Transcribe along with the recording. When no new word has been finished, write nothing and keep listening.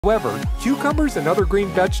However, cucumbers and other green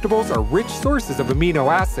vegetables are rich sources of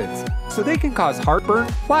amino acids, so they can cause heartburn,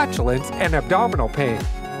 flatulence, and abdominal pain,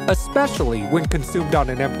 especially when consumed on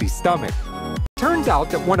an empty stomach. Turns out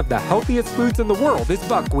that one of the healthiest foods in the world is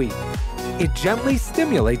buckwheat. It gently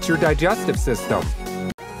stimulates your digestive system.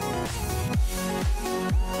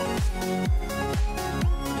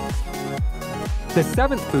 The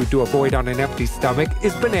seventh food to avoid on an empty stomach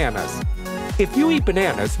is bananas. If you eat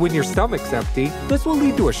bananas when your stomach's empty, this will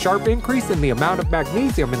lead to a sharp increase in the amount of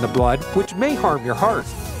magnesium in the blood, which may harm your heart.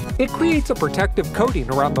 It creates a protective coating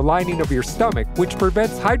around the lining of your stomach, which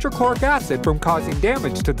prevents hydrochloric acid from causing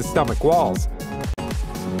damage to the stomach walls.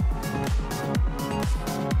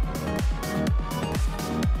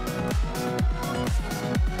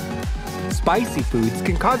 Spicy foods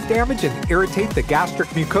can cause damage and irritate the gastric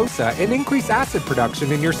mucosa and increase acid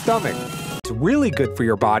production in your stomach. What's really good for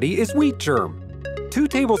your body is wheat germ. 2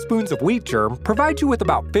 tablespoons of wheat germ provide you with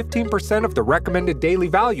about 15% of the recommended daily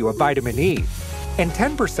value of vitamin E and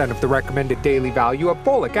 10% of the recommended daily value of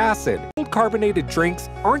folic acid. Cold carbonated drinks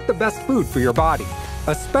aren't the best food for your body,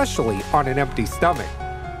 especially on an empty stomach.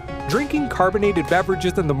 Drinking carbonated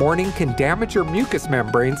beverages in the morning can damage your mucous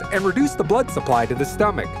membranes and reduce the blood supply to the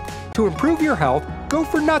stomach. To improve your health, go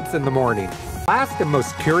for nuts in the morning. Last and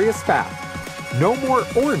most curious fact: no more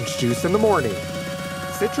orange juice in the morning.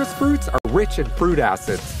 Citrus fruits are rich in fruit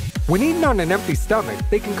acids. When eaten on an empty stomach,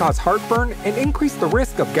 they can cause heartburn and increase the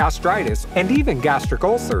risk of gastritis and even gastric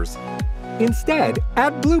ulcers. Instead,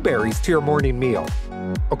 add blueberries to your morning meal.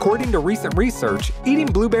 According to recent research, eating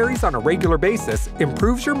blueberries on a regular basis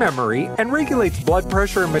improves your memory and regulates blood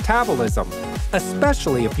pressure and metabolism,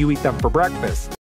 especially if you eat them for breakfast.